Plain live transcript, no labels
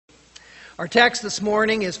Our text this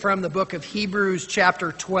morning is from the book of Hebrews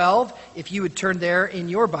chapter 12. If you would turn there in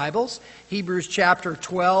your Bibles, Hebrews chapter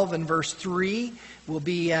 12 and verse 3 will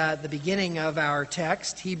be the beginning of our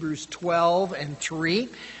text. Hebrews 12 and 3.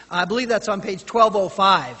 I believe that's on page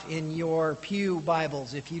 1205 in your pew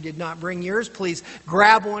Bibles. If you did not bring yours, please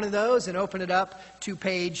grab one of those and open it up to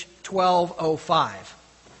page 1205.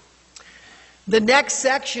 The next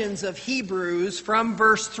sections of Hebrews from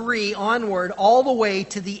verse 3 onward all the way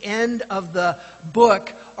to the end of the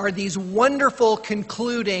book are these wonderful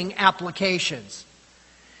concluding applications.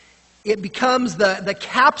 It becomes the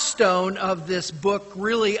capstone of this book,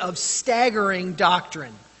 really, of staggering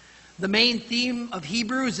doctrine. The main theme of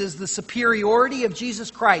Hebrews is the superiority of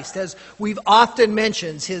Jesus Christ, as we've often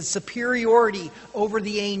mentioned, his superiority over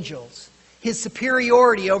the angels, his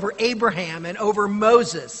superiority over Abraham and over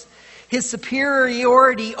Moses, his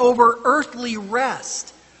superiority over earthly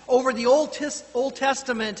rest, over the Old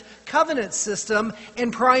Testament covenant system,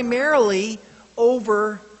 and primarily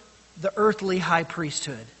over the earthly high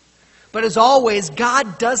priesthood. But as always,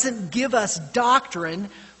 God doesn't give us doctrine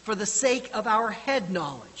for the sake of our head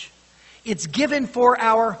knowledge. It's given for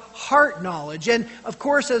our heart knowledge. And of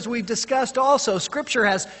course, as we've discussed also, Scripture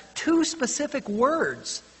has two specific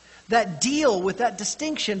words that deal with that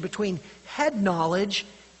distinction between head knowledge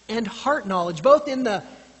and heart knowledge. Both in the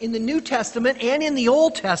New Testament and in the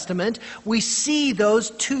Old Testament, we see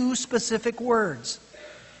those two specific words.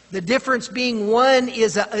 The difference being one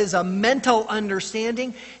is a mental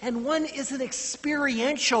understanding and one is an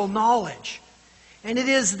experiential knowledge. And it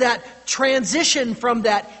is that transition from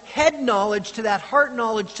that head knowledge to that heart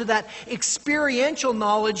knowledge to that experiential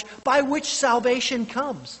knowledge by which salvation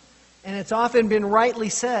comes. And it's often been rightly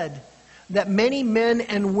said that many men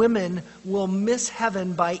and women will miss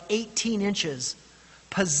heaven by 18 inches,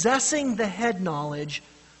 possessing the head knowledge,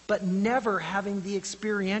 but never having the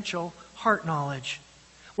experiential heart knowledge.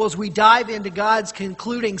 Well, as we dive into God's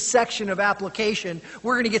concluding section of application,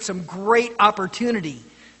 we're going to get some great opportunity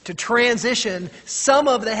to transition some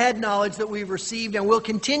of the head knowledge that we've received and will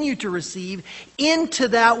continue to receive into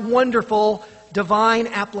that wonderful divine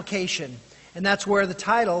application. And that's where the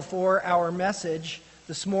title for our message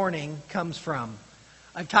this morning comes from.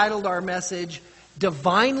 I've titled our message,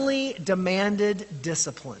 Divinely Demanded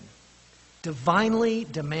Discipline. Divinely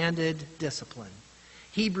Demanded Discipline.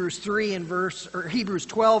 Hebrews 12 and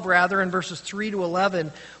verses 3 to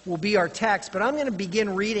 11 will be our text, but I'm going to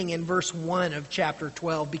begin reading in verse 1 of chapter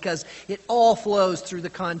 12 because it all flows through the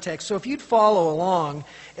context. So if you'd follow along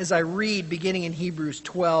as I read beginning in Hebrews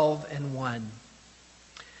 12 and 1.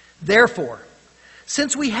 Therefore,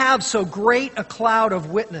 since we have so great a cloud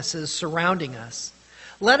of witnesses surrounding us,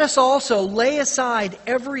 let us also lay aside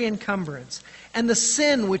every encumbrance and the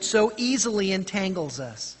sin which so easily entangles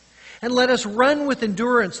us. And let us run with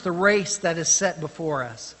endurance the race that is set before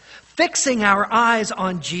us, fixing our eyes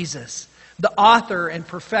on Jesus, the author and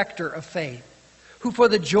perfecter of faith, who for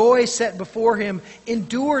the joy set before him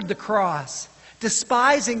endured the cross,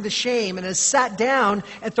 despising the shame, and has sat down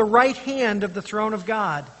at the right hand of the throne of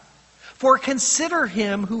God. For consider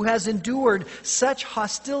him who has endured such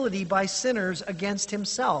hostility by sinners against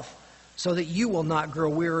himself, so that you will not grow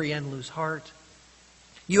weary and lose heart.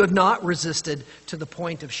 You have not resisted to the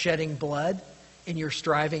point of shedding blood in your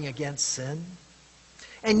striving against sin.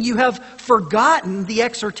 And you have forgotten the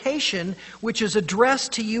exhortation which is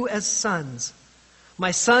addressed to you as sons.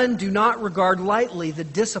 My son, do not regard lightly the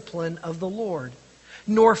discipline of the Lord,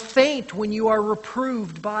 nor faint when you are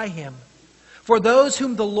reproved by him. For those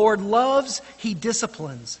whom the Lord loves, he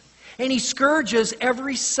disciplines, and he scourges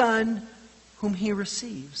every son whom he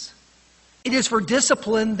receives. It is for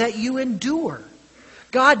discipline that you endure.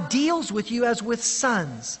 God deals with you as with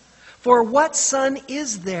sons. For what son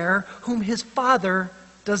is there whom his father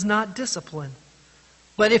does not discipline?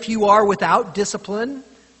 But if you are without discipline,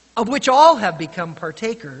 of which all have become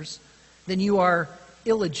partakers, then you are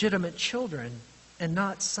illegitimate children and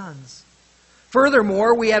not sons.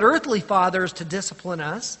 Furthermore, we had earthly fathers to discipline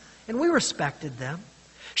us, and we respected them.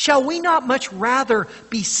 Shall we not much rather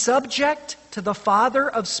be subject to the Father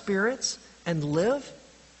of spirits and live?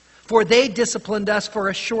 For they disciplined us for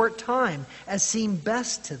a short time, as seemed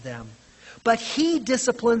best to them. But he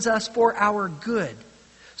disciplines us for our good,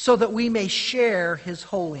 so that we may share his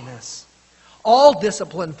holiness. All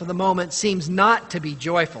discipline for the moment seems not to be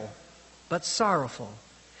joyful, but sorrowful.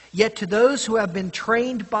 Yet to those who have been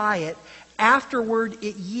trained by it, afterward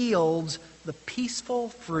it yields the peaceful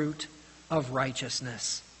fruit of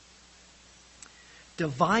righteousness.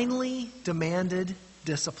 Divinely demanded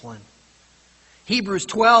discipline. Hebrews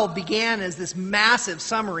 12 began as this massive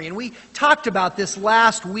summary, and we talked about this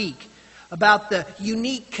last week. about the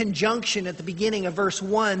unique conjunction at the beginning of verse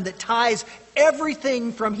 1 that ties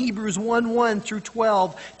everything from Hebrews 1:1 through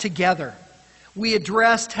 12 together. We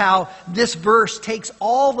addressed how this verse takes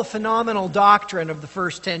all the phenomenal doctrine of the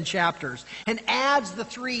first 10 chapters and adds the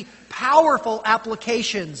 3 powerful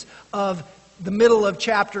applications of the middle of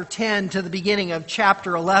chapter 10 to the beginning of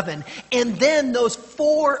chapter 11, and then those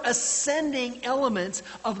 4 ascending elements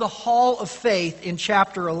of the hall of faith in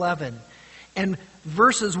chapter 11. And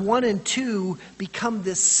verses 1 and 2 become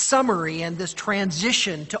this summary and this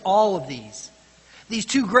transition to all of these. These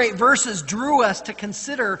 2 great verses drew us to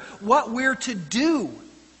consider what we're to do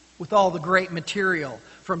with all the great material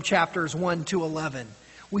from chapters 1 to 11.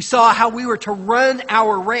 We saw how we were to run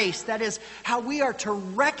our race. That is, how we are to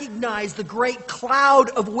recognize the great cloud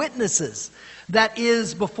of witnesses that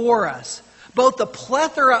is before us. Both the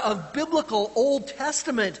plethora of biblical Old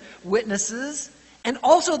Testament witnesses and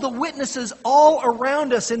also the witnesses all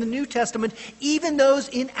around us in the New Testament, even those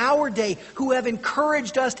in our day who have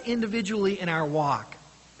encouraged us individually in our walk.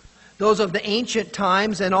 Those of the ancient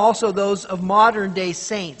times and also those of modern day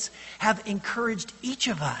saints have encouraged each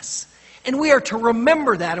of us. And we are to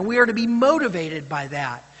remember that, and we are to be motivated by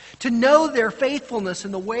that, to know their faithfulness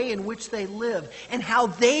in the way in which they live and how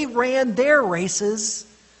they ran their races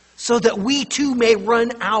so that we too may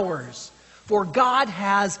run ours. For God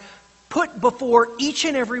has put before each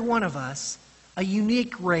and every one of us a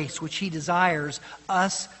unique race which He desires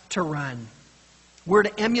us to run. We're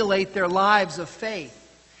to emulate their lives of faith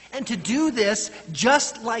and to do this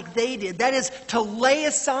just like they did. That is, to lay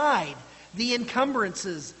aside the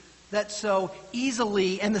encumbrances that so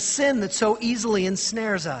easily and the sin that so easily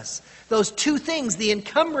ensnares us. Those 2 things, the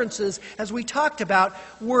encumbrances, as we talked about,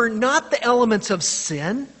 were not the elements of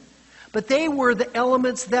sin, but they were the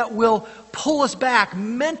elements that will pull us back,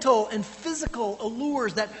 mental and physical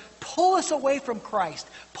allures that pull us away from Christ,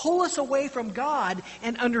 pull us away from God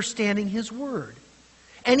and understanding His Word.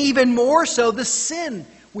 And even more so, the sin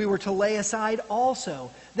we were to lay aside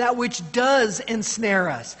also, that which does ensnare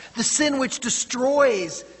us, the sin which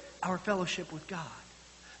destroys our fellowship with God,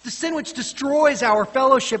 the sin which destroys our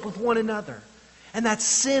fellowship with one another, and that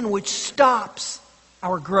sin which stops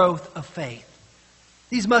our growth of faith.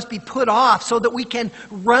 These must be put off so that we can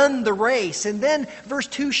run the race. And then verse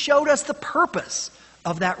 2 showed us the purpose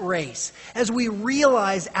of that race. As we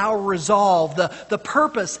realize our resolve, the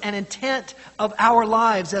purpose and intent of our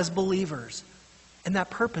lives as believers. And that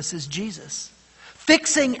purpose is Jesus.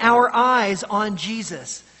 Fixing our eyes on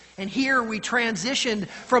Jesus. And here we transitioned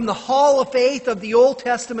from the hall of faith of the Old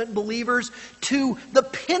Testament believers to the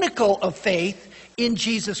pinnacle of faith in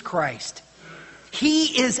Jesus Christ.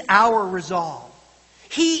 He is our resolve.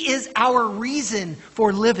 He is our reason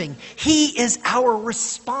for living. He is our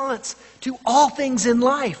response to all things in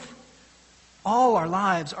life. All our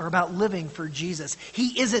lives are about living for Jesus.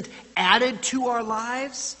 He isn't added to our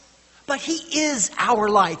lives, but He is our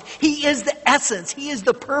life. He is the essence. He is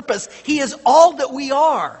the purpose. He is all that we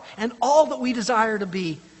are and all that we desire to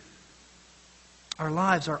be. Our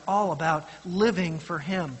lives are all about living for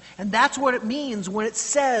Him. And that's what it means when it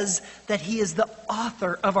says that He is the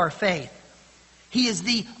author of our faith. He is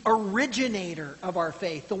the originator of our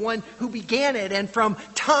faith, the one who began it, and from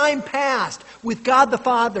time past, with God the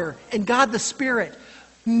Father and God the Spirit,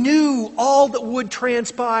 knew all that would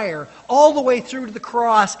transpire, all the way through to the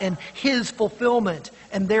cross and His fulfillment,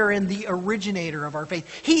 and therein the originator of our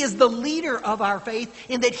faith. He is the leader of our faith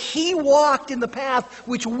in that He walked in the path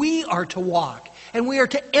which we are to walk, and we are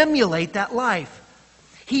to emulate that life.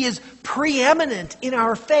 He is preeminent in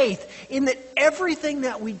our faith in that everything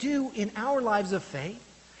that we do in our lives of faith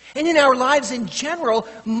and in our lives in general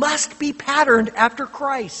must be patterned after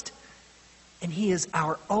Christ. And He is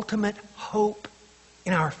our ultimate hope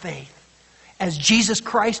in our faith. As Jesus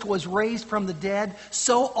Christ was raised from the dead,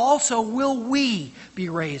 so also will we be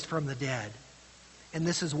raised from the dead. And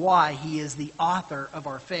this is why He is the author of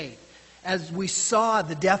our faith. As we saw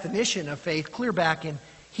the definition of faith clear back in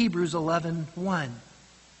Hebrews 11:1.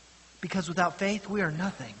 Because without faith, we are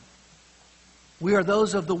nothing. We are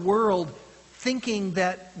those of the world thinking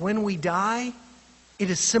that when we die, it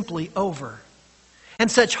is simply over. And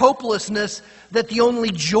such hopelessness that the only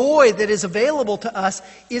joy that is available to us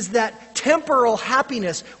is that temporal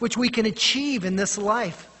happiness which we can achieve in this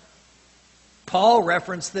life. Paul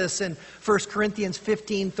referenced this in 1 Corinthians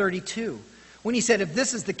 15:32. When he said, if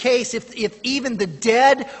this is the case, if even the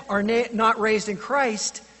dead are not raised in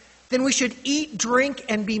Christ, then we should eat, drink,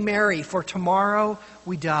 and be merry, for tomorrow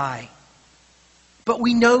we die. But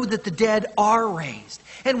we know that the dead are raised,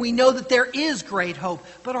 and we know that there is great hope,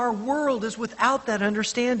 but our world is without that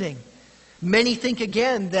understanding. Many think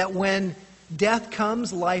again that when Death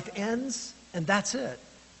comes, life ends, and that's it.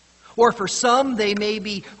 Or for some, they may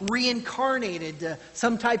be reincarnated to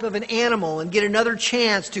some type of an animal and get another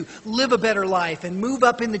chance to live a better life and move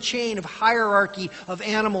up in the chain of hierarchy of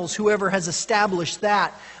animals, whoever has established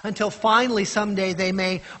that, until finally someday they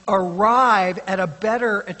may arrive at a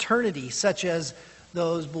better eternity, such as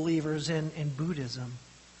those believers in Buddhism.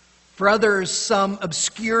 For others, some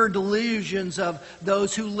obscure delusions of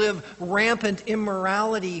those who live rampant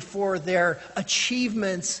immorality for their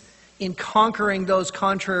achievements in conquering those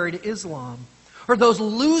contrary to Islam, or those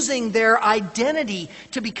losing their identity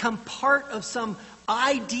to become part of some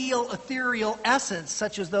ideal ethereal essence,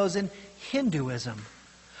 such as those in Hinduism.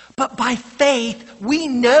 But by faith, we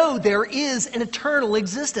know there is an eternal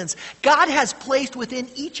existence. God has placed within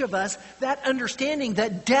each of us that understanding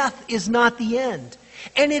that death is not the end.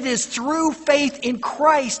 And it is through faith in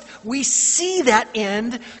Christ we see that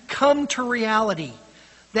end come to reality.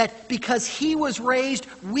 That because He was raised,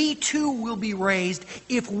 we too will be raised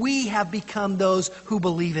if we have become those who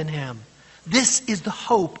believe in Him. This is the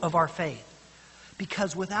hope of our faith.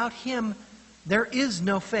 Because without Him, there is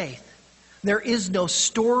no faith. There is no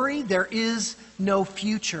story. There is no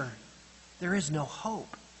future. There is no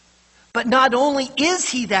hope. But not only is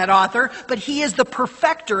He that author, but He is the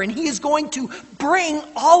perfecter, and He is going to bring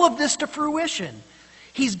all of this to fruition.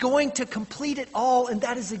 He's going to complete it all, and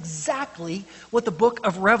that is exactly what the book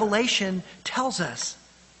of Revelation tells us.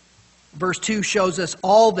 Verse 2 shows us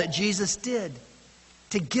all that Jesus did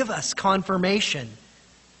to give us confirmation.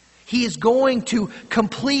 He is going to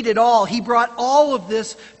complete it all. He brought all of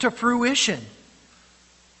this to fruition.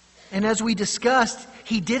 And as we discussed,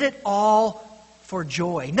 He did it all for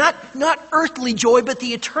joy. Not earthly joy, but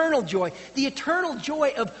the eternal joy. The eternal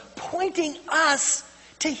joy of pointing us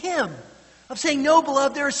to Him. Of saying, no,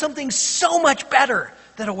 beloved, there is something so much better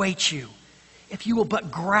that awaits you, if you will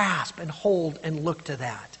but grasp and hold and look to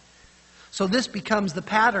that. So this becomes the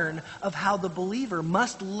pattern of how the believer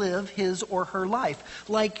must live his or her life.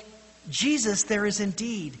 Like Jesus, there is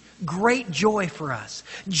indeed great joy for us.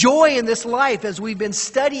 Joy in this life, as we've been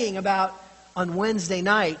studying about on Wednesday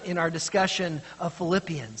night in our discussion of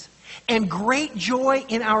Philippians. And great joy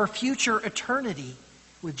in our future eternity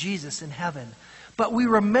with Jesus in heaven. But we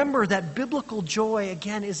remember that biblical joy,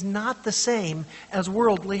 again, is not the same as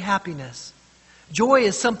worldly happiness. Joy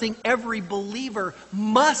is something every believer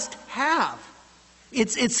must have.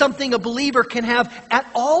 It's something a believer can have at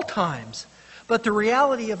all times. But the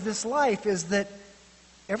reality of this life is that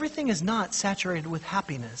everything is not saturated with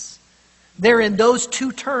happiness. Therein, those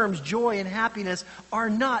two terms, joy and happiness, are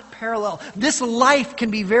not parallel. This life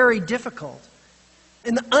can be very difficult.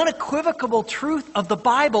 And the unequivocal truth of the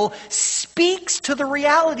Bible speaks to the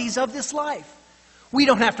realities of this life. We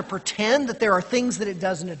don't have to pretend that there are things that it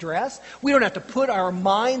doesn't address. We don't have to put our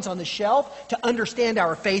minds on the shelf to understand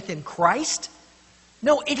our faith in Christ.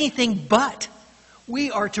 No, anything but. We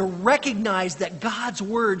are to recognize that God's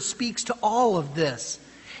Word speaks to all of this.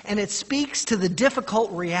 And it speaks to the difficult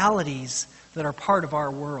realities that are part of our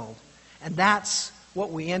world. And that's what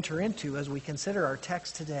we enter into as we consider our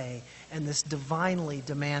text today and this divinely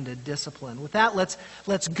demanded discipline. With that,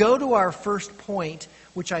 let's go to our first point,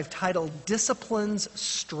 which I've titled Discipline's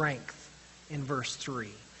Strength in verse 3.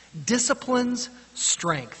 Discipline's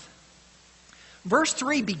Strength. Verse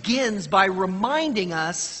 3 begins by reminding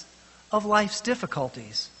us of life's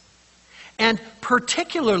difficulties, and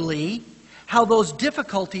particularly how those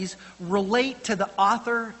difficulties relate to the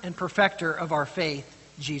author and perfecter of our faith,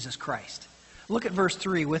 Jesus Christ. Look at verse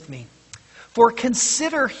 3 with me. For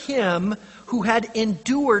consider Him who had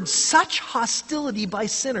endured such hostility by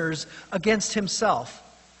sinners against Himself,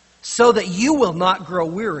 so that you will not grow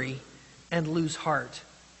weary and lose heart.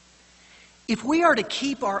 If we are to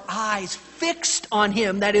keep our eyes fixed on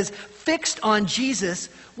Him, that is, fixed on Jesus,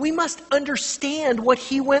 we must understand what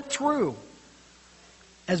He went through.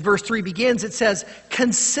 As verse 3 begins, it says,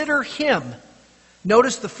 consider Him.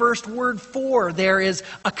 Notice the first word for there is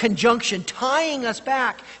a conjunction tying us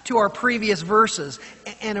back to our previous verses.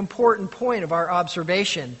 An important point of our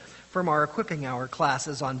observation from our Equipping Hour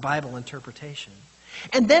classes on Bible interpretation.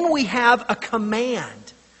 And then we have a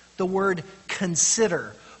command, the word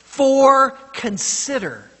consider. For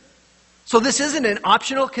consider. So this isn't an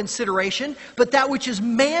optional consideration, but that which is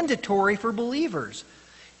mandatory for believers.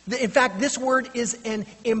 In fact, this word is an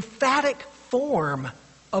emphatic form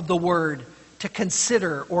of the word to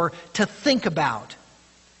consider or to think about.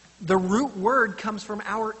 The root word comes from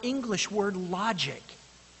our English word logic.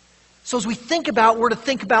 So as we think about, we're to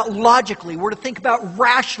think about logically, we're to think about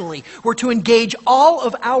rationally, we're to engage all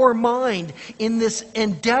of our mind in this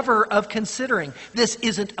endeavor of considering. This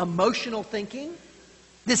isn't emotional thinking.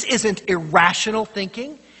 This isn't irrational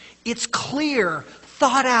thinking. It's clear,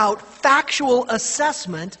 thought out, factual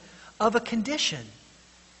assessment of a condition.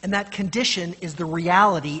 And that condition is the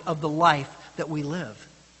reality of the life that we live.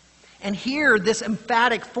 And here, this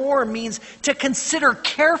emphatic form means to consider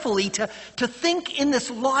carefully, to think in this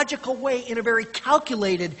logical way, in a very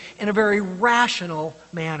calculated and a very rational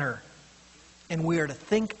manner. And we are to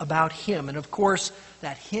think about Him. And of course,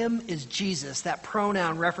 that Him is Jesus, that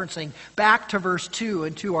pronoun referencing back to verse 2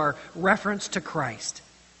 and to our reference to Christ.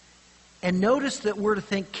 And notice that we're to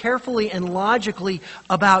think carefully and logically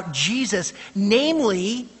about Jesus,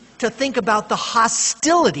 namely to think about the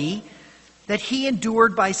hostility that He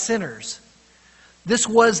endured by sinners. This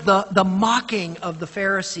was the mocking of the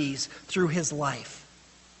Pharisees through His life.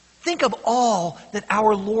 Think of all that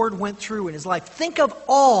our Lord went through in His life. Think of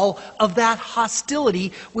all of that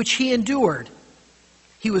hostility which He endured.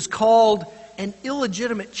 He was called an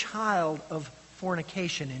illegitimate child of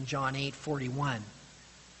fornication in John 8:41.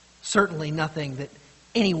 Certainly nothing that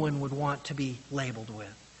anyone would want to be labeled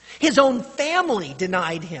with. His own family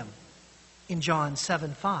denied Him in John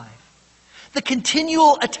 7:5. The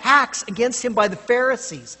continual attacks against Him by the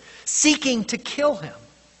Pharisees, seeking to kill Him.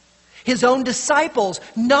 His own disciples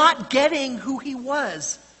not getting who He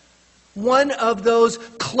was. One of those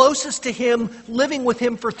closest to Him, living with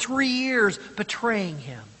Him for 3 years, betraying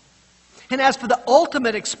Him. And as for the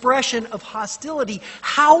ultimate expression of hostility,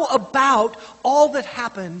 how about all that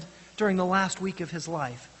happened during the last week of His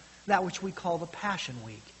life? That which we call the Passion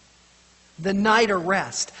Week. The night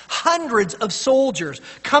arrest. Hundreds of soldiers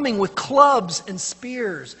coming with clubs and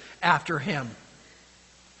spears after Him.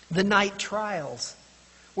 The night trials,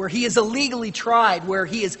 where He is illegally tried, where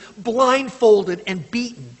He is blindfolded and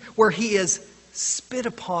beaten, where He is spit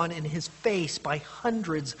upon in His face by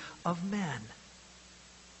hundreds of men.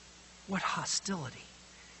 What hostility.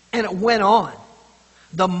 And it went on.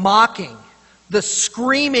 The mocking, the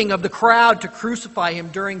screaming of the crowd to crucify Him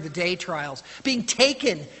during the day trials, being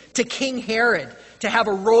taken to King Herod to have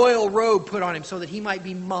a royal robe put on Him so that He might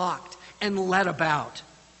be mocked and led about.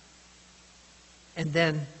 And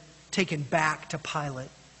then taken back to Pilate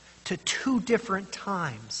to 2 different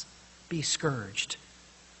times be scourged.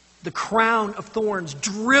 The crown of thorns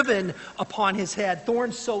driven upon His head,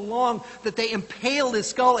 thorns so long that they impaled His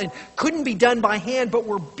skull and couldn't be done by hand but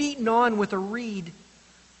were beaten on with a reed.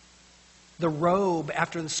 The robe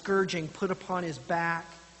after the scourging put upon His back,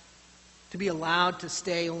 to be allowed to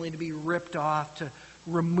stay only to be ripped off, to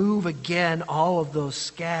remove again all of those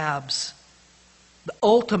scabs. The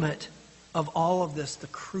ultimate of all of this, the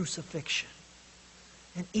crucifixion.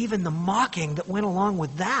 And even the mocking that went along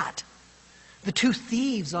with that. The 2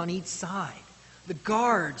 thieves on each side. The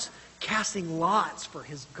guards casting lots for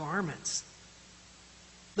His garments.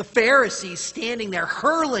 The Pharisees standing there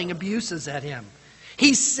hurling abuses at Him.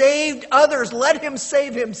 He saved others. Let Him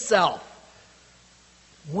save Himself.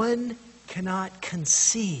 One cannot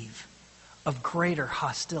conceive of greater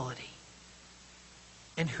hostility.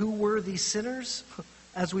 And who were these sinners?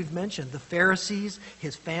 As we've mentioned, the Pharisees,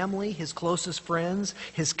 His family, His closest friends,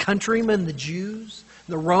 His countrymen, the Jews,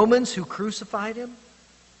 the Romans who crucified Him.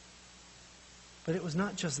 But it was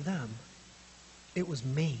not just them. It was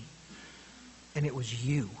me. And it was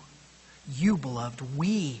you. You, beloved,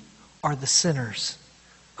 we are the sinners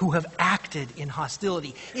who have acted in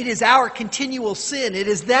hostility. It is our continual sin. It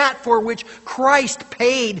is that for which Christ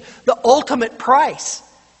paid the ultimate price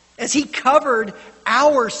as He covered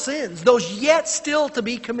our sins, those yet still to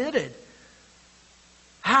be committed.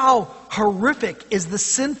 How horrific is the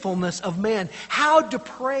sinfulness of man. How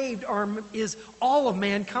depraved is all of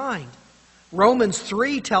mankind. Romans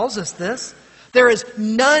 3 tells us this. There is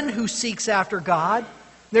none who seeks after God.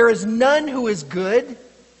 There is none who is good.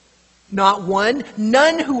 Not one.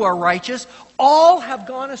 None who are righteous. All have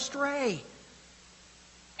gone astray.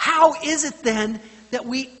 How is it then that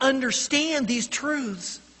we understand these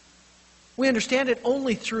truths? We understand it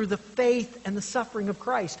only through the faith and the suffering of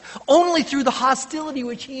Christ. Only through the hostility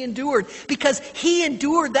which He endured. Because He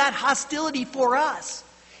endured that hostility for us.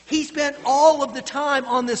 He spent all of the time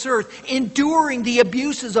on this earth enduring the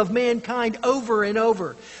abuses of mankind over and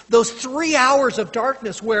over. Those 3 hours of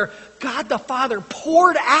darkness where God the Father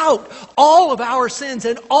poured out all of our sins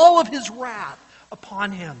and all of His wrath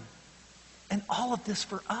upon Him. And all of this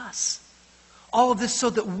for us. All of this so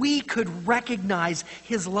that we could recognize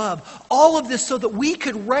His love. All of this so that we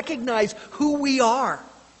could recognize who we are.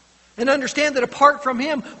 And understand that apart from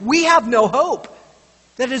Him, we have no hope.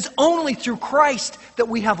 That it is only through Christ that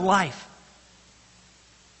we have life.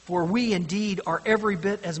 For we indeed are every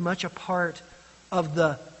bit as much a part of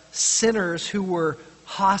the sinners who were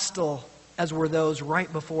hostile as were those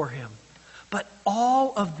right before Him. But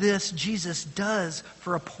all of this Jesus does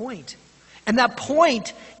for a point. And that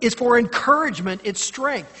point is for encouragement, it's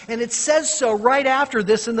strength. And it says so right after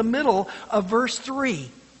this in the middle of verse 3,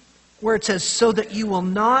 where it says, so that you will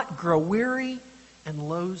not grow weary and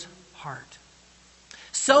lose heart.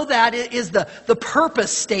 So that it is the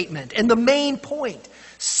purpose statement and the main point.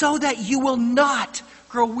 So that you will not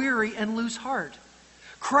grow weary and lose heart.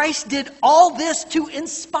 Christ did all this to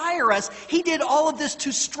inspire us. He did all of this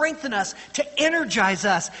to strengthen us, to energize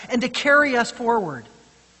us, and to carry us forward.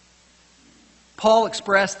 Paul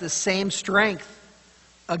expressed the same strength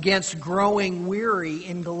against growing weary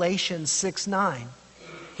in Galatians 6:9.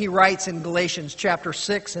 He writes in Galatians chapter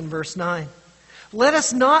 6 and verse 9, let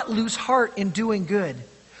us not lose heart in doing good,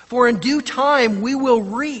 for in due time we will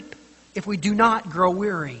reap if we do not grow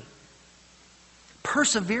weary.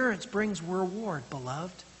 Perseverance brings reward,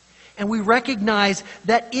 beloved. And we recognize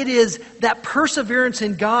that it is that perseverance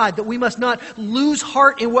in God that we must not lose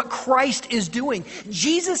heart in what Christ is doing.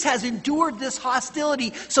 Jesus has endured this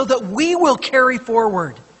hostility so that we will carry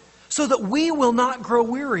forward, so that we will not grow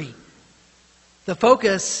weary. The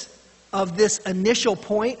focus of this initial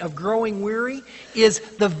point of growing weary is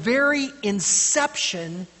the very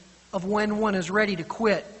inception of when one is ready to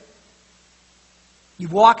quit.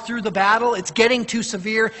 You've walked through the battle, it's getting too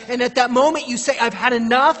severe, and at that moment you say, I've had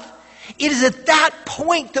enough. It is at that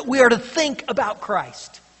point that we are to think about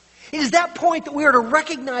Christ. It is that point that we are to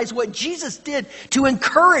recognize what Jesus did to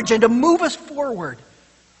encourage and to move us forward.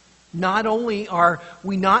 Not only are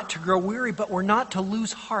we not to grow weary, but we're not to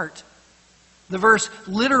lose heart. The verse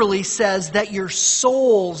literally says that your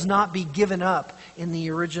souls not be given up in the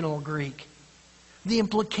original Greek. The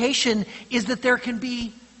implication is that there can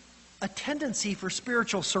be a tendency for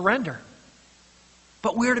spiritual surrender.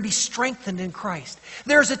 But we're to be strengthened in Christ.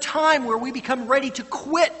 There's a time where we become ready to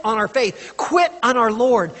quit on our faith, quit on our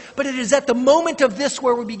Lord. But it is at the moment of this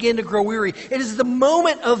where we begin to grow weary. It is the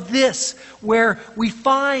moment of this where we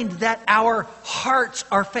find that our hearts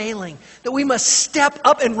are failing, that we must step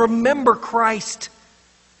up and remember Christ.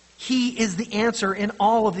 He is the answer in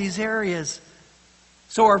all of these areas.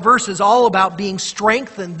 So our verse is all about being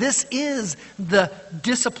strengthened. This is the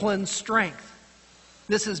disciplined strength.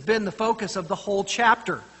 This has been the focus of the whole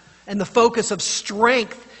chapter. And the focus of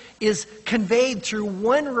strength is conveyed through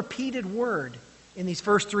one repeated word in these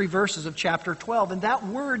first 3 verses of chapter 12. And that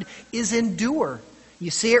word is endure.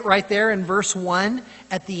 You see it right there in verse 1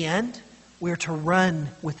 at the end. We are to run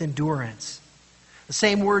with endurance. The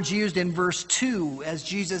same words used in verse 2 as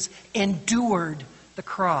Jesus endured the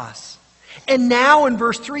cross. And now in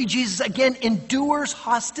verse 3, Jesus again endures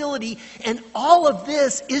hostility, and all of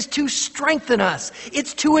this is to strengthen us.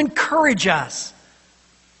 It's to encourage us.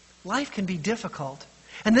 Life can be difficult,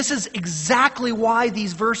 and this is exactly why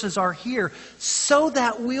these verses are here, so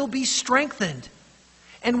that we'll be strengthened.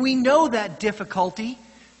 And we know that difficulty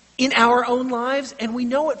in our own lives, and we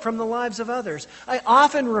know it from the lives of others. I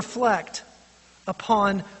often reflect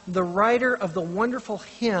upon the writer of the wonderful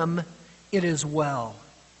hymn, It Is Well,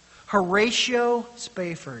 Horatio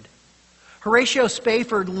Spafford. Horatio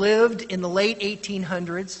Spafford lived in the late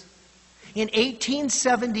 1800s. In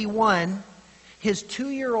 1871, his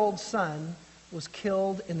 2-year-old son was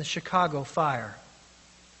killed in the Chicago fire.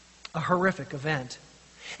 A horrific event.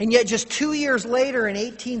 And yet just 2 years later, in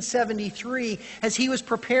 1873, as he was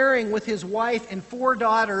preparing with his wife and 4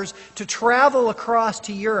 daughters to travel across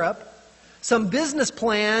to Europe, some business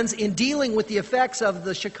plans in dealing with the effects of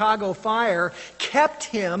the Chicago fire kept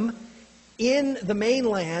him in the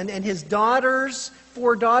mainland, and his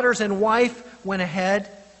 4 daughters and wife went ahead.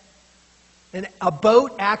 And a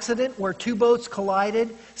boat accident where 2 boats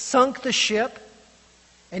collided sunk the ship,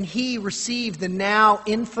 and he received the now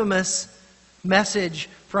infamous message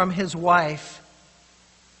from his wife,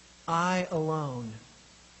 I alone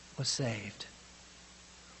was saved.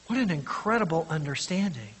 What an incredible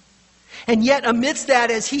understanding. And yet amidst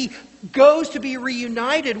that, as he goes to be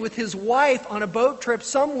reunited with his wife on a boat trip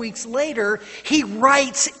some weeks later, he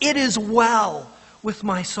writes, It is well with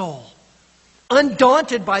my soul.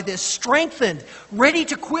 Undaunted by this, strengthened, ready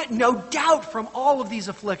to quit, no doubt, from all of these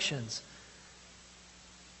afflictions.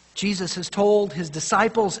 Jesus has told his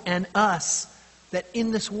disciples and us that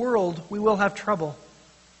in this world we will have trouble.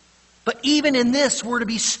 But even in this, we're to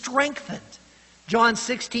be strengthened. John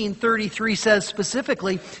 16:33 says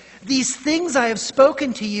specifically, These things I have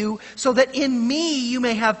spoken to you, so that in me you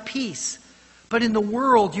may have peace. But in the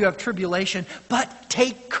world you have tribulation. But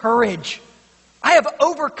take courage. I have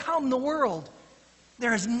overcome the world.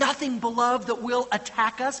 There is nothing, beloved, that will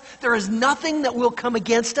attack us. There is nothing that will come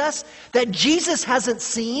against us that Jesus hasn't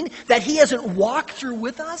seen, that he hasn't walked through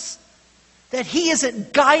with us. that He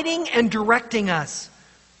isn't guiding and directing us.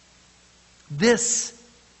 This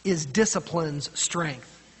is discipline's strength.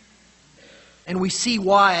 And we see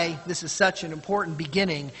why this is such an important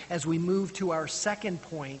beginning as we move to our second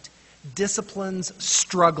point, discipline's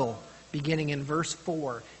struggle, beginning in verse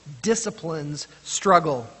 4. Discipline's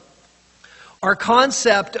struggle. Our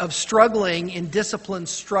concept of struggling in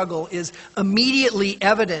discipline's struggle is immediately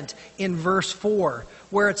evident in verse 4,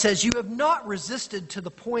 where it says, "You have not resisted to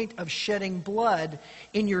the point of shedding blood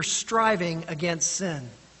in your striving against sin."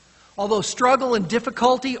 Although struggle and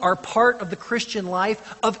difficulty are part of the Christian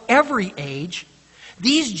life of every age,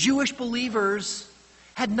 these Jewish believers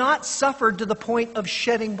had not suffered to the point of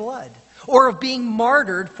shedding blood or of being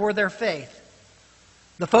martyred for their faith.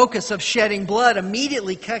 The focus of shedding blood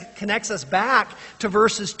immediately connects us back to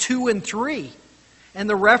verses 2 and 3 and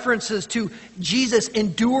the references to Jesus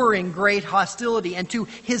enduring great hostility and to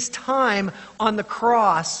His time on the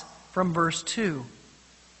cross from verse 2.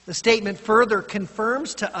 The statement further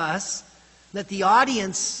confirms to us that the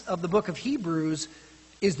audience of the book of Hebrews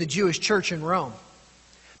is the Jewish church in Rome.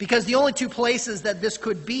 Because the only two places that this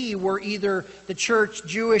could be were either the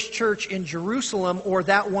Jewish church in Jerusalem or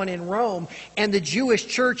that one in Rome. And the Jewish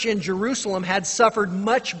church in Jerusalem had suffered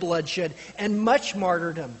much bloodshed and much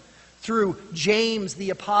martyrdom through James the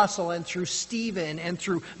apostle and through Stephen and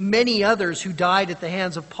through many others who died at the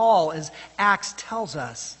hands of Paul, as Acts tells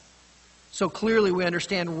us. So clearly we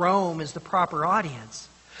understand Rome is the proper audience.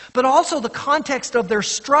 But also the context of their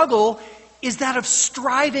struggle is that of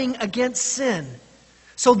striving against sin.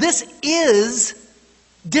 So this is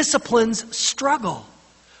discipline's struggle.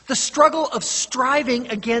 The struggle of striving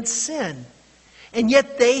against sin. And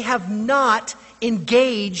yet they have not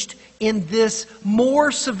engaged in this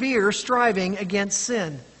more severe striving against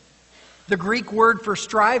sin. The Greek word for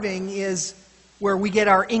striving is where we get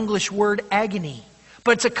our English word agony.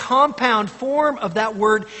 But it's a compound form of that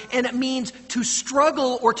word, and it means to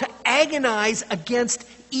struggle or to agonize against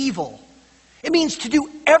evil. It means to do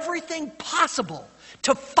everything possible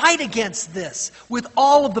to fight against this with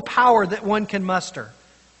all of the power that one can muster.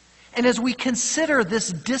 And as we consider this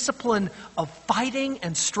discipline of fighting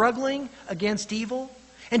and struggling against evil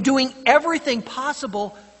and doing everything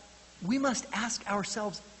possible, we must ask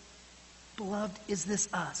ourselves, beloved, is this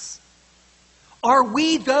us? Are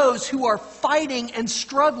we those who are fighting and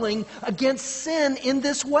struggling against sin in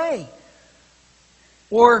this way?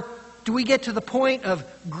 Or do we get to the point of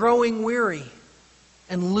growing weary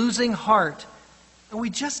and losing heart and we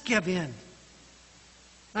just give in?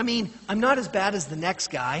 I mean, I'm not as bad as the next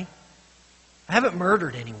guy. I haven't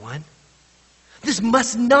murdered anyone. This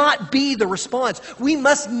must not be the response. We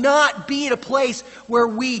must not be at a place where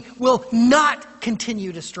we will not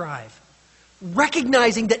continue to strive.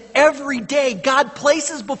 Recognizing that every day God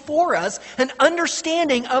places before us an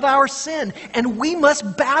understanding of our sin, and we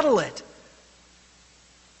must battle it.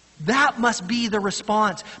 That must be the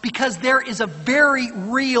response, because there is a very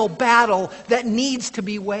real battle that needs to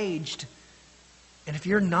be waged. And if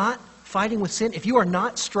you're not fighting with sin, if you are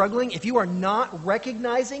not struggling, if you are not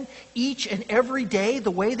recognizing each and every day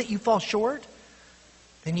the way that you fall short,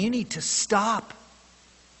 then you need to stop.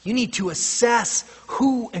 You need to assess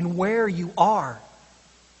who and where you are,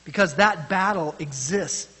 because that battle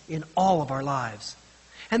exists in all of our lives.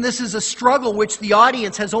 And this is a struggle which the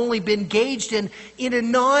audience has only been engaged in a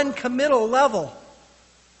non-committal level.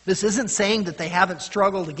 This isn't saying that they haven't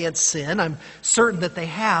struggled against sin. I'm certain that they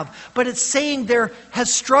have. But it's saying their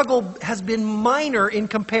struggle has been minor in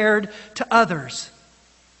compared to others.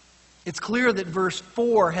 It's clear that verse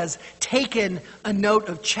 4 has taken a note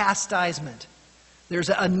of chastisement. There's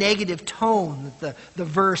a negative tone that the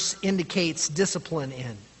verse indicates discipline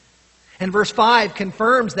in. And verse 5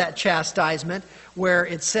 confirms that chastisement where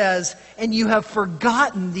it says, "And you have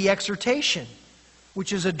forgotten the exhortation,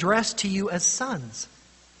 which is addressed to you as sons."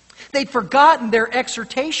 They'd forgotten their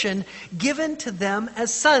exhortation given to them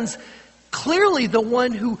as sons. Clearly the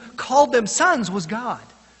one who called them sons was God.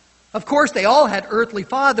 Of course, they all had earthly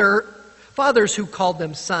fathers who called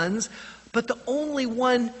them sons, but the only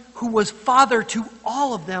one who was father to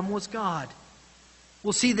all of them was God.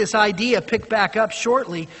 We'll see this idea pick back up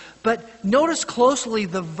shortly, but notice closely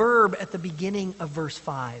the verb at the beginning of verse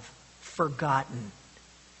 5, forgotten.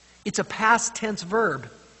 It's a past tense verb.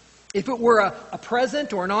 If it were a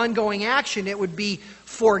present or an ongoing action, it would be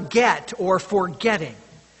forget or forgetting.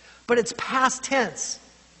 But it's past tense.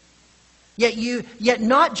 Yet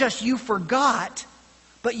not just you forgot,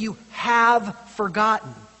 but you have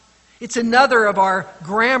forgotten. It's another of our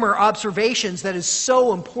grammar observations that is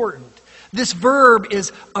so important. This verb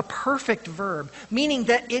is a perfect verb, meaning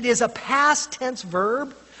that it is a past tense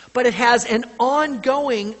verb, but it has an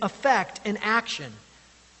ongoing effect and action.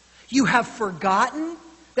 You have forgotten,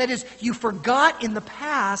 that is, you forgot in the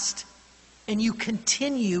past, and you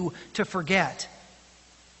continue to forget.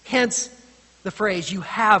 Hence the phrase, you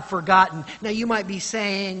have forgotten. Now you might be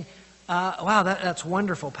saying, wow, that's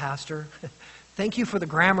wonderful, Pastor. Thank you for the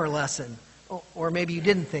grammar lesson. Or maybe you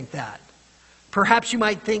didn't think that. Perhaps you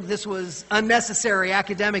might think this was unnecessary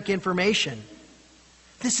academic information.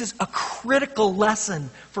 This is a critical lesson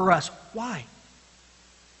for us. Why?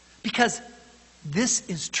 Because this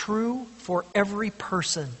is true for every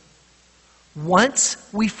person. Once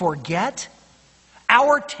we forget,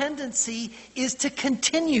 our tendency is to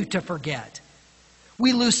continue to forget.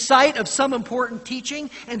 We lose sight of some important teaching,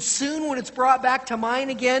 and soon when it's brought back to mind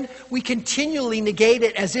again, we continually negate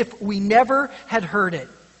it as if we never had heard it.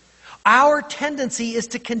 Our tendency is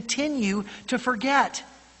to continue to forget.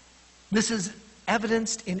 This is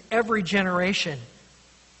evidenced in every generation.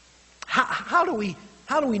 How do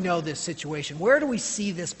we know this situation? Where do we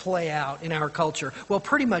see this play out in our culture? Well,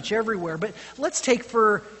 pretty much everywhere. But let's take,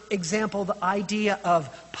 for example, the idea of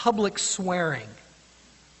public swearing.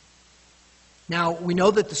 Now, we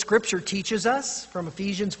know that the Scripture teaches us from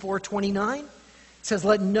Ephesians 4:29. It says,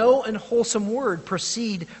 "Let no unwholesome word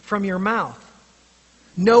proceed from your mouth.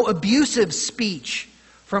 No abusive speech,"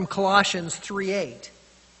 from Colossians 3:8.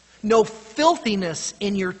 "No filthiness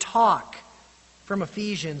in your talk," from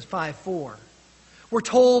Ephesians 5:4. We're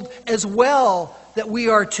told as well that we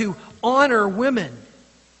are to honor women.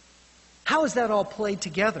 How is that all played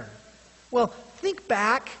together? Well, think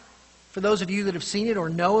back, for those of you that have seen it or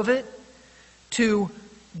know of it, to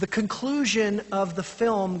the conclusion of the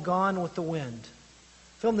film Gone with the Wind,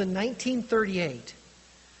 filmed in 1938.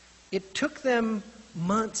 It took them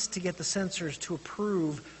months to get the censors to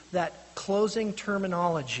approve that closing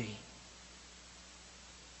terminology.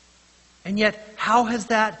 And yet, how has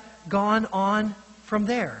that gone on from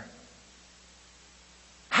there?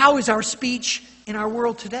 How is our speech in our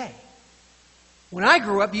world today? When I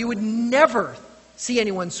grew up, you would never see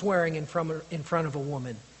anyone swearing in front of a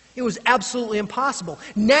woman. It was absolutely impossible.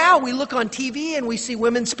 Now we look on TV and we see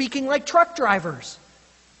women speaking like truck drivers.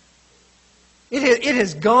 It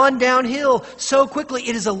has gone downhill so quickly.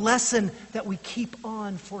 It is a lesson that we keep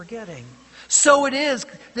on forgetting. So it is,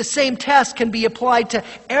 the same test can be applied to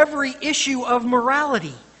every issue of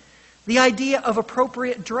morality. The idea of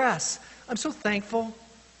appropriate dress. I'm so thankful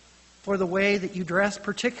for the way that you dress,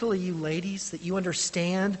 particularly you ladies, that you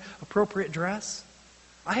understand appropriate dress.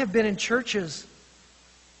 I have been in churches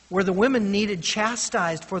where the women needed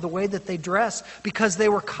chastised for the way that they dress because they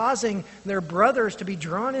were causing their brothers to be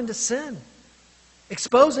drawn into sin,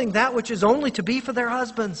 exposing that which is only to be for their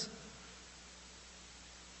husbands.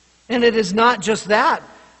 And it is not just that.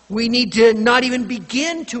 We need to not even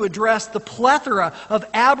begin to address the plethora of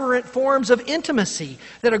aberrant forms of intimacy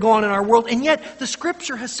that are going on in our world. And yet the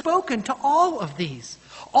Scripture has spoken to all of these.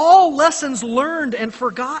 All lessons learned and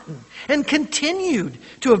forgotten and continued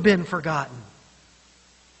to have been forgotten.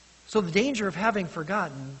 So the danger of having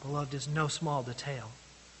forgotten, beloved, is no small detail.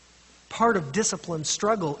 Part of discipline's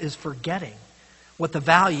struggle is forgetting what the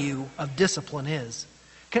value of discipline is.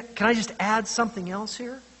 Can I just add something else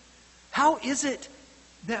here? How is it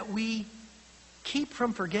that we keep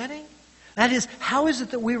from forgetting? That is, how is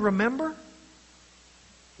it that we remember?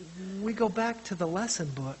 We go back to the lesson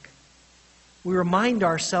book. We remind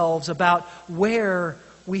ourselves about where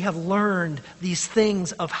we have learned these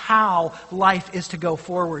things of how life is to go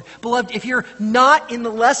forward. Beloved, if you're not in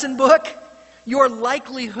the lesson book, your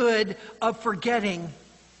likelihood of forgetting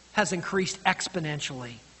has increased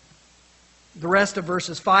exponentially. The rest of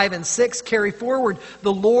verses 5 and 6 carry forward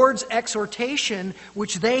the Lord's exhortation,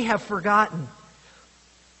 which they have forgotten.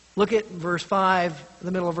 Look at verse 5,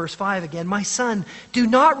 the middle of verse 5 again. "My son, do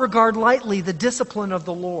not regard lightly the discipline of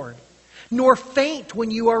the Lord, nor faint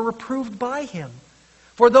when you are reproved by him.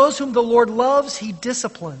 For those whom the Lord loves, he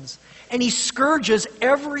disciplines, and he scourges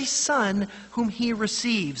every son whom he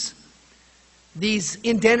receives." These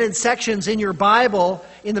indented sections in your Bible,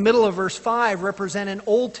 in the middle of verse 5, represent an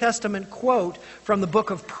Old Testament quote from the book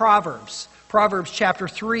of Proverbs. Proverbs chapter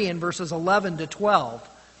 3 and verses 11 to 12.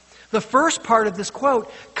 The first part of this quote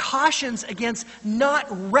cautions against not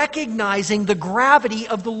recognizing the gravity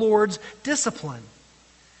of the Lord's discipline.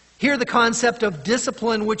 Here the concept of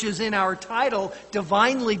discipline, which is in our title,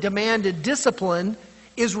 divinely demanded discipline,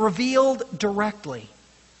 is revealed directly.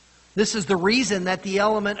 This is the reason that the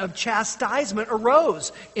element of chastisement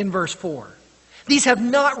arose in verse 4. These have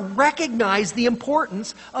not recognized the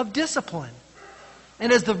importance of discipline.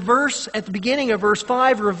 And as the verse at the beginning of verse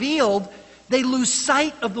 5 revealed, they lose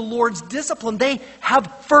sight of the Lord's discipline. They have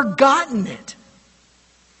forgotten it.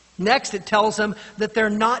 Next, it tells them that they're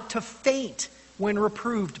not to faint when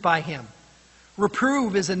reproved by him.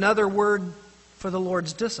 Reprove is another word for the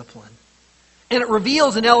Lord's discipline. And it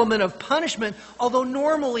reveals an element of punishment, although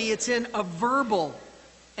normally it's in a verbal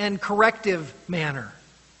and corrective manner.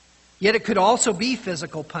 Yet it could also be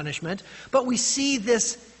physical punishment. But we see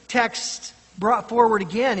this text brought forward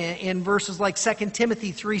again in verses like 2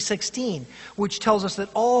 Timothy 3:16, which tells us that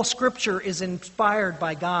all Scripture is inspired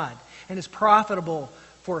by God and is profitable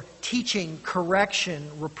for teaching, correction,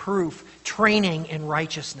 reproof, training in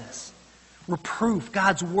righteousness. Reproof,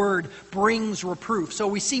 God's Word brings reproof. So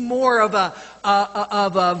we see more of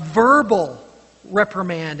a verbal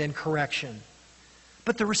reprimand and correction.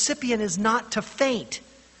 But the recipient is not to faint.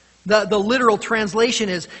 The literal translation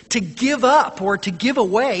is to give up or to give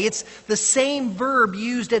away. It's the same verb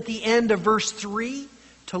used at the end of verse 3,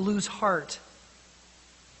 to lose heart.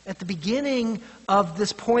 At the beginning of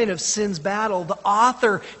this point of sin's battle, the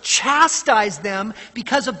author chastised them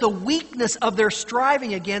because of the weakness of their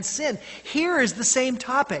striving against sin. Here is the same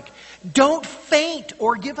topic. Don't faint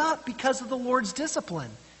or give up because of the Lord's discipline.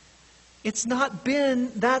 It's not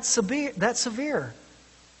been that severe.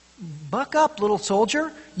 Buck up, little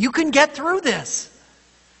soldier. You can get through this.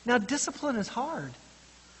 Now, discipline is hard.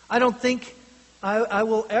 I don't think I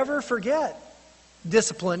will ever forget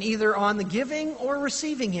discipline, either on the giving or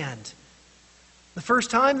receiving end. The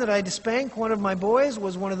first time that I had to spank one of my boys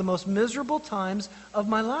was one of the most miserable times of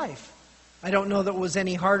my life. I don't know that it was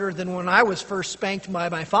any harder than when I was first spanked by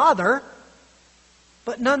my father.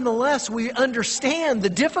 But nonetheless, we understand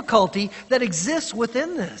the difficulty that exists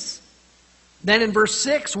within this. Then in verse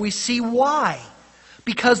 6, we see why.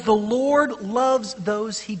 Because the Lord loves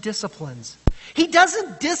those He disciplines. He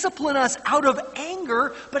doesn't discipline us out of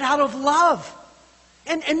anger, but out of love.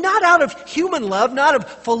 And not out of human love, not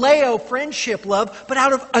of phileo, friendship love, but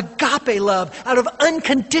out of agape love, out of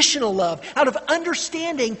unconditional love, out of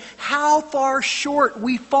understanding how far short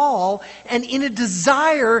we fall, and in a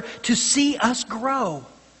desire to see us grow.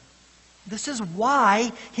 This is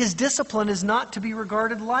why His discipline is not to be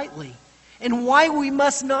regarded lightly. And why we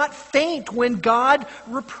must not faint when God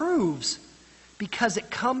reproves. Because it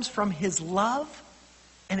comes from His love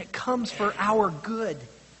and it comes for our good.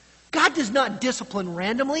 God does not discipline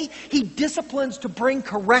randomly. He disciplines to bring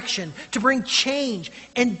correction, to bring change,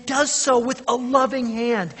 and does so with a loving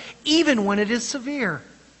hand, even when it is severe.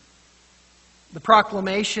 The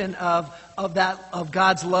proclamation of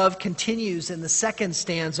God's love continues in the second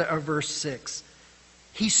stanza of verse 6.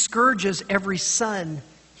 He scourges every son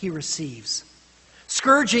He receives.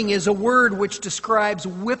 Scourging is a word which describes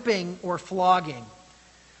whipping or flogging.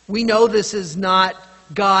 We know this is not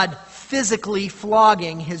God physically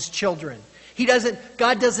flogging His children.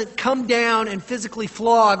 God doesn't come down and physically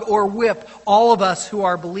flog or whip all of us who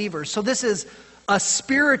are believers. So this is a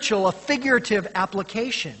spiritual, a figurative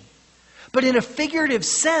application. But in a figurative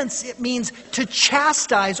sense, it means to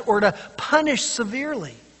chastise or to punish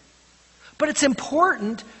severely. But it's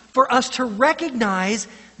important for us to recognize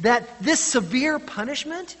that this severe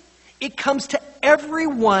punishment, it comes to every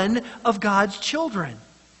one of God's children.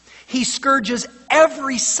 He scourges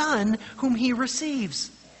every son whom He receives.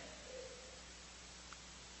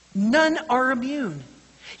 None are immune.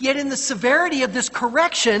 Yet in the severity of this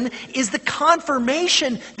correction is the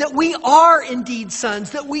confirmation that we are indeed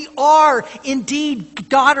sons, that we are indeed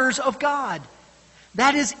daughters of God.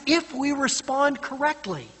 That is, if we respond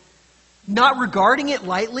correctly, not regarding it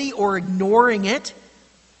lightly or ignoring it.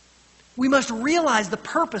 We must realize the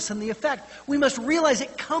purpose and the effect. We must realize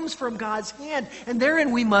it comes from God's hand, and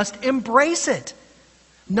therein we must embrace it.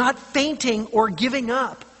 Not fainting or giving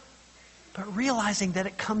up, but realizing that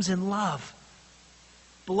it comes in love.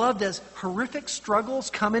 Beloved, as horrific struggles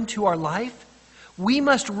come into our life, we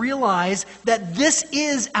must realize that this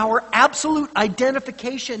is our absolute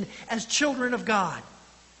identification as children of God.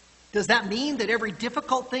 Does that mean that every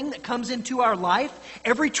difficult thing that comes into our life,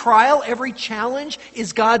 every trial, every challenge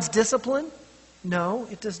is God's discipline? No,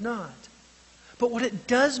 it does not. But what it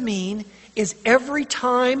does mean is every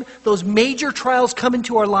time those major trials come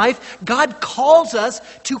into our life, God calls us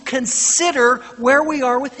to consider where we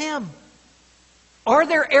are with Him. Are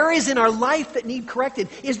there areas in our life that need corrected?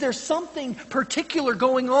 Is there something particular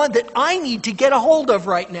going on that I need to get a hold of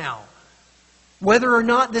right now? Whether or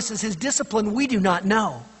not this is His discipline, we do not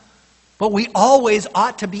know. But we always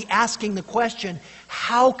ought to be asking the question,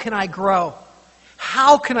 how can I grow?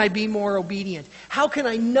 How can I be more obedient? How can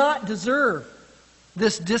I not deserve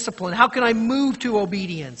this discipline? How can I move to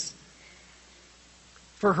obedience?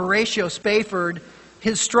 For Horatio Spafford,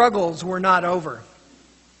 his struggles were not over.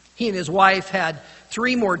 He and his wife had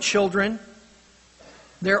 3 more children.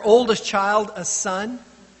 Their oldest child, a son,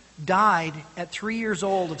 died at 3 years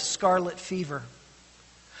old of scarlet fever.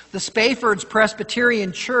 The Spafords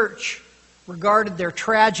Presbyterian Church regarded their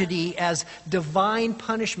tragedy as divine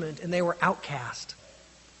punishment, and they were outcast.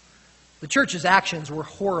 The church's actions were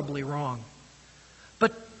horribly wrong.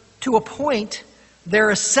 But to a point, their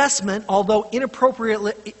assessment, although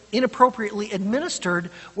inappropriately administered,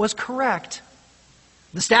 was correct.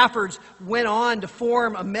 The Staffords went on to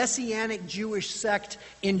form a Messianic Jewish sect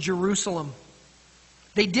in Jerusalem.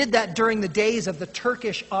 They did that during the days of the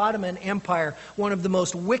Turkish Ottoman Empire, one of the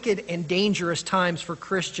most wicked and dangerous times for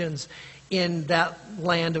Christians in that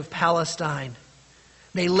land of Palestine.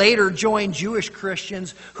 They later joined Jewish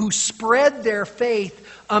Christians who spread their faith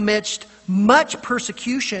amidst much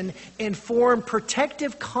persecution and formed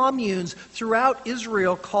protective communes throughout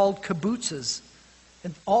Israel called kibbutzes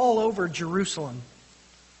and all over Jerusalem.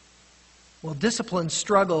 Well, discipline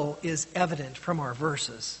struggle is evident from our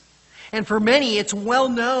verses. And for many, it's well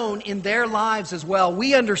known in their lives as well.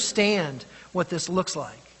 We understand what this looks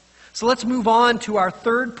like. So let's move on to our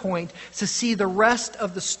third point to see the rest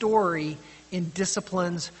of the story in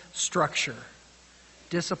discipline's structure.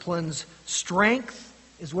 Discipline's strength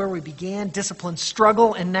is where we began, discipline's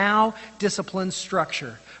struggle, and now discipline's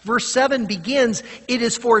structure. Verse 7 begins, "It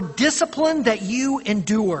is for discipline that you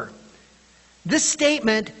endure." This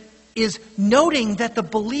statement is noting that the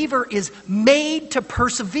believer is made to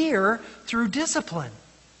persevere through discipline.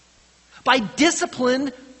 By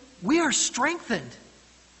discipline, we are strengthened.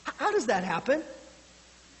 How does that happen?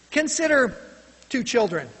 Consider two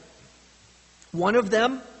children. One of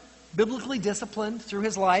them biblically disciplined through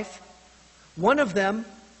his life. One of them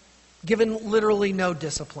given literally no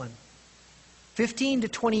discipline. 15 to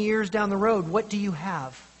 20 years down the road, what do you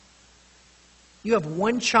have? You have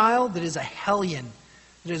one child that is a hellion,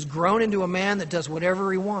 that has grown into a man that does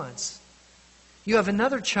whatever he wants. You have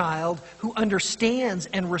another child who understands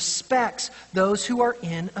and respects those who are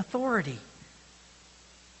in authority.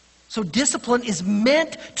 So discipline is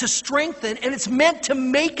meant to strengthen, and it's meant to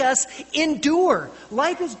make us endure.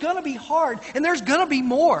 Life is going to be hard, and there's going to be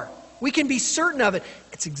more. We can be certain of it.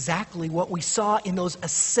 It's exactly what we saw in those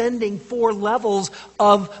ascending 4 levels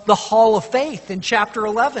of the Hall of Faith in chapter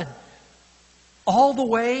 11. All the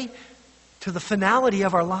way to the finality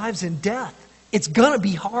of our lives in death. It's going to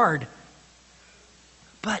be hard.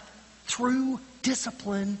 But through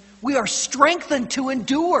discipline, we are strengthened to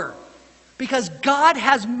endure. Because God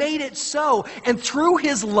has made it so. And through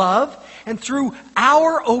His love and through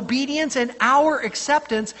our obedience and our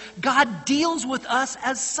acceptance, God deals with us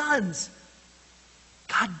as sons.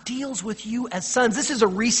 God deals with you as sons. This is a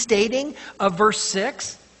restating of verse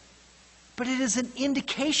 6. But it is an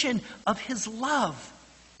indication of His love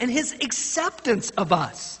and His acceptance of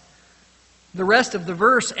us. The rest of the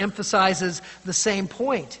verse emphasizes the same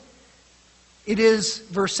point. It is,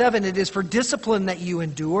 verse 7, "It is for discipline that you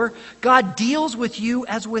endure. God deals with you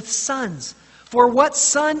as with sons. For what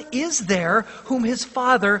son is there whom his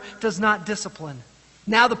father does not discipline?"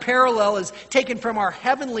 Now the parallel is taken from our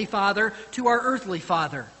heavenly Father to our earthly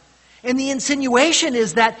father. And the insinuation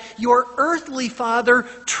is that your earthly father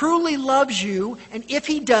truly loves you, and if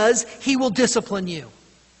he does, he will discipline you.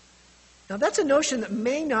 Now that's a notion that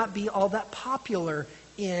may not be all that popular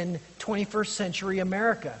in 21st century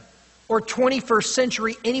America, or 21st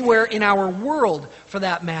century anywhere in our world for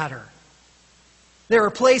that matter. There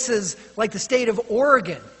are places like the state of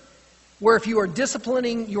Oregon, where if you are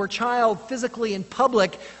disciplining your child physically in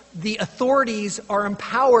public, the authorities are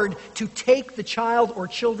empowered to take the child or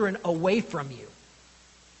children away from you.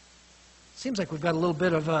 Seems like we've got a little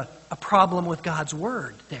bit of a problem with God's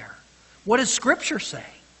Word there. What does Scripture say?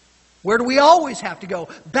 Where do we always have to go?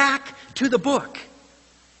 Back to the book.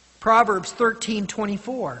 Proverbs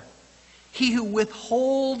 13:24. "He who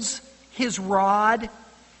withholds his rod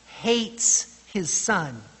hates his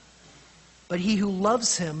son, but he who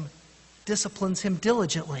loves him disciplines him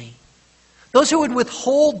diligently." Those who would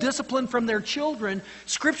withhold discipline from their children,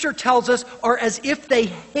 Scripture tells us, are as if they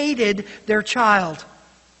hated their child.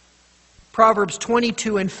 Proverbs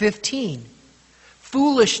 22:15.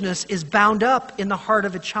 "Foolishness is bound up in the heart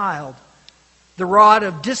of a child. The rod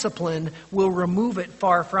of discipline will remove it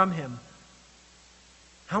far from him."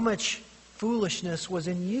 How much foolishness was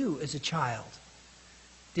in you as a child?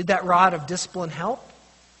 Did that rod of discipline help?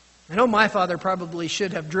 I know my father probably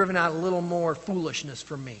should have driven out a little more foolishness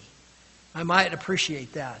from me. I might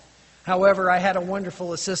appreciate that. However, I had a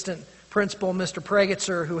wonderful assistant principal, Mr.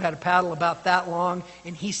 Pregitzer, who had a paddle about that long,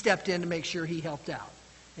 and he stepped in to make sure he helped out.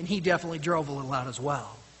 And he definitely drove a little out as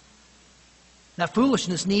well. That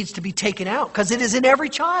foolishness needs to be taken out because it is in every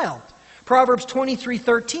child. Proverbs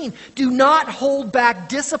 23:13, do not hold back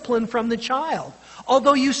discipline from the child.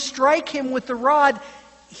 Although you strike him with the rod,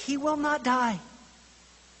 he will not die.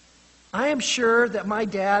 I am sure that my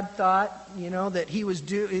dad thought, that he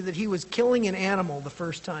was killing an animal the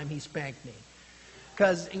first time he spanked me.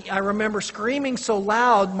 Because I remember screaming so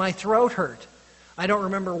loud, my throat hurt. I don't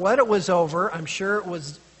remember what it was over. I'm sure it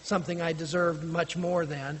was something I deserved much more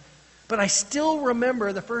than. But I still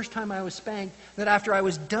remember the first time I was spanked, that after I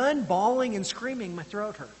was done bawling and screaming, my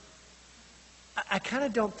throat hurt. I kind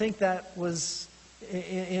of don't think that was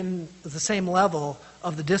in the same level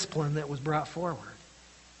of the discipline that was brought forward.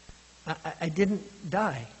 I didn't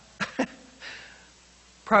die.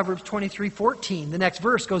 Proverbs 23:14, the next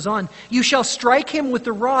verse goes on, you shall strike him with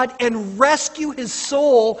the rod and rescue his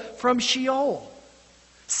soul from Sheol.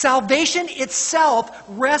 Salvation itself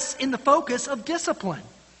rests in the focus of discipline.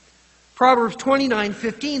 Proverbs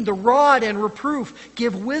 29:15, the rod and reproof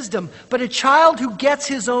give wisdom, but a child who gets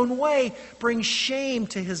his own way brings shame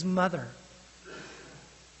to his mother.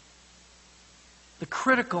 The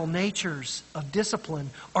critical natures of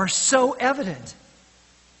discipline are so evident.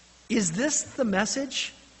 Is this the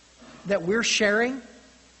message that we're sharing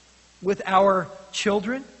with our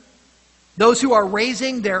children? Those who are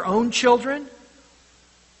raising their own children?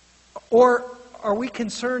 Or are we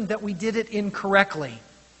concerned that we did it incorrectly?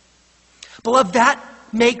 Beloved, that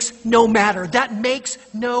makes no matter. That makes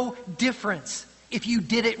no difference if you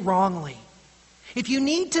did it wrongly. If you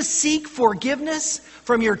need to seek forgiveness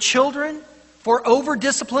from your children for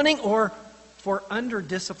over-disciplining or for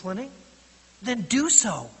under-disciplining, then do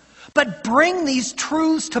so. But bring these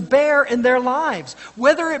truths to bear in their lives,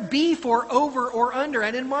 whether it be for over or under.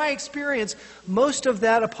 And in my experience, most of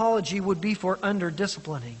that apology would be for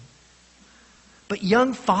under-disciplining. But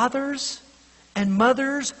young fathers and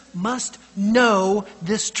mothers must know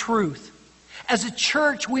this truth. As a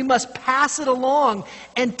church, we must pass it along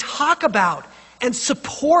and talk about and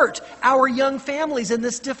support our young families in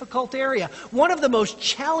this difficult area. One of the most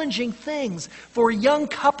challenging things for young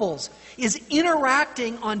couples is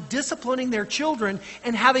interacting on disciplining their children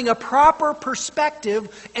and having a proper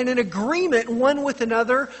perspective and an agreement one with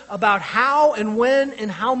another about how and when and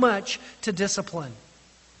how much to discipline.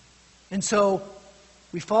 And so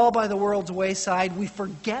we fall by the world's wayside. We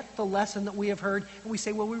forget the lesson that we have heard, and we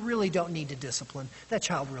say, well, we really don't need to discipline. That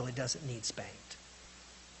child really doesn't need spanked.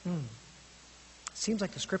 Seems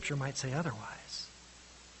like the Scripture might say otherwise.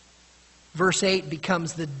 Verse 8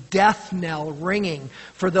 becomes the death knell ringing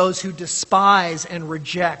for those who despise and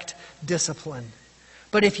reject discipline.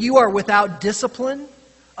 But if you are without discipline,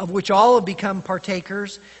 of which all have become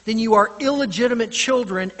partakers, then you are illegitimate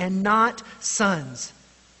children and not sons.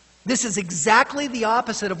 This is exactly the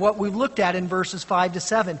opposite of what we've looked at in verses 5 to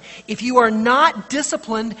 7. If you are not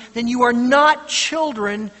disciplined, then you are not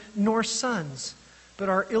children nor sons, but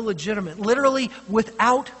are illegitimate, literally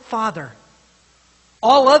without father.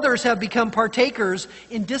 All others have become partakers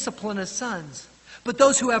in discipline as sons. But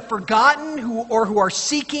those who have forgotten who are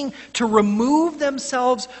seeking to remove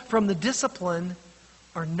themselves from the discipline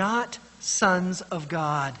are not sons of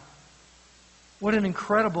God. What an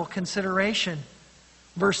incredible consideration.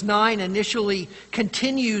 Verse 9 initially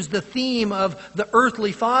continues the theme of the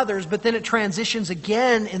earthly fathers, but then it transitions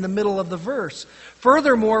again in the middle of the verse.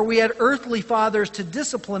 Furthermore, we had earthly fathers to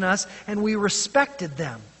discipline us, and we respected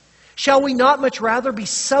them. Shall we not much rather be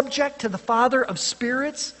subject to the Father of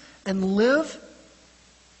spirits and live?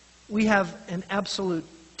 We have an absolute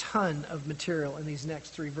ton of material in these next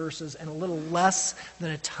 3 verses and a little less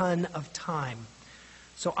than a ton of time.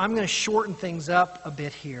 So I'm going to shorten things up a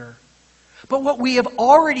bit here. But what we have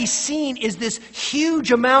already seen is this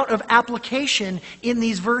huge amount of application in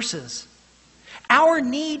these verses. Our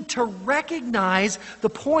need to recognize the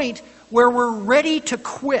point where we're ready to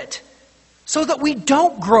quit so that we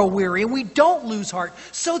don't grow weary and we don't lose heart,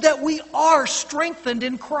 so that we are strengthened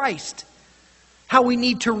in Christ. How we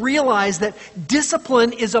need to realize that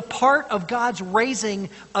discipline is a part of God's raising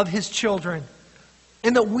of His children,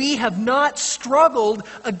 and that we have not struggled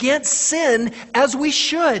against sin as we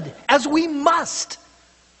should, as we must.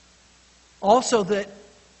 Also that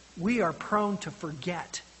we are prone to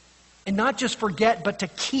forget. And not just forget, but to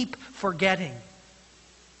keep forgetting.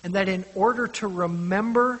 And that in order to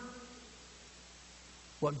remember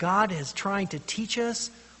what God is trying to teach us,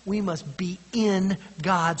 we must be in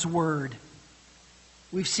God's Word.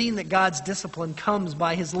 We've seen that God's discipline comes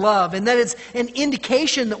by His love, and that it's an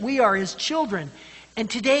indication that we are His children. And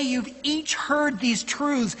today you've each heard these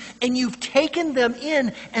truths and you've taken them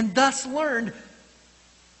in and thus learned.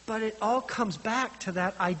 But it all comes back to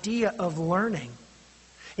that idea of learning.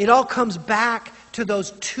 It all comes back to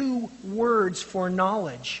those 2 words for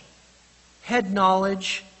knowledge. head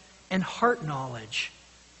knowledge and heart knowledge.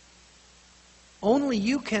 Only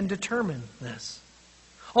you can determine this.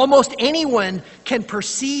 Almost anyone can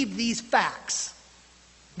perceive these facts.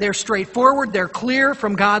 They're straightforward, they're clear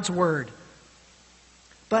from God's Word.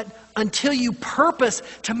 But until you purpose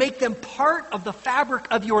to make them part of the fabric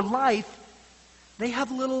of your life, they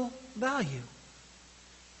have little value.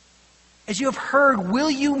 As you have heard,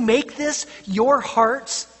 will you make this your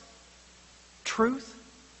heart's truth?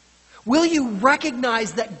 Will you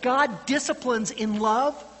recognize that God disciplines in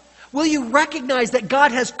love? Will you recognize that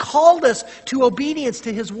God has called us to obedience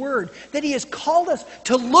to His Word? That He has called us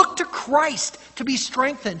to look to Christ to be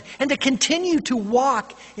strengthened and to continue to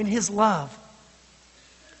walk in His love?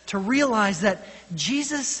 To realize that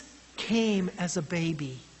Jesus came as a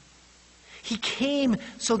baby. He came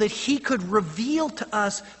so that He could reveal to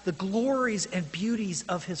us the glories and beauties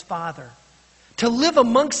of His Father. To live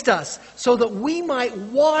amongst us so that we might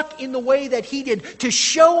walk in the way that He did. To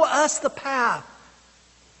show us the path.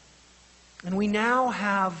 And we now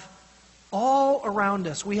have all around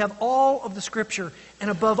us. We have all of the Scripture. And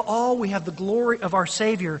above all, we have the glory of our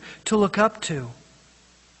Savior to look up to.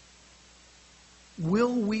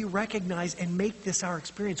 Will we recognize and make this our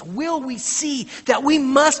experience? Will we see that we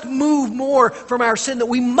must move more from our sin, that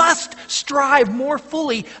we must strive more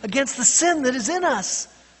fully against the sin that is in us?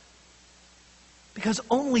 Because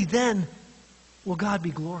only then will God be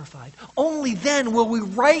glorified. Only then will we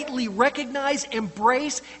rightly recognize,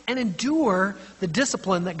 embrace, and endure the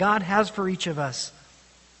discipline that God has for each of us.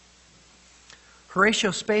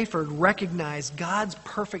 Horatio Spafford recognized God's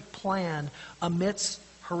perfect plan amidst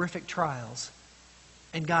horrific trials.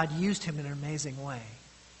 And God used him in an amazing way.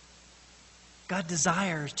 God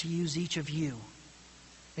desires to use each of you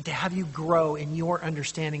and to have you grow in your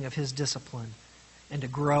understanding of His discipline and to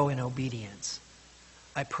grow in obedience.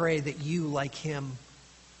 I pray that you, like him,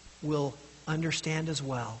 will understand as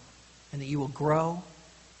well, and that you will grow,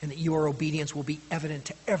 and that your obedience will be evident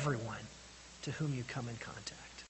to everyone to whom you come in contact.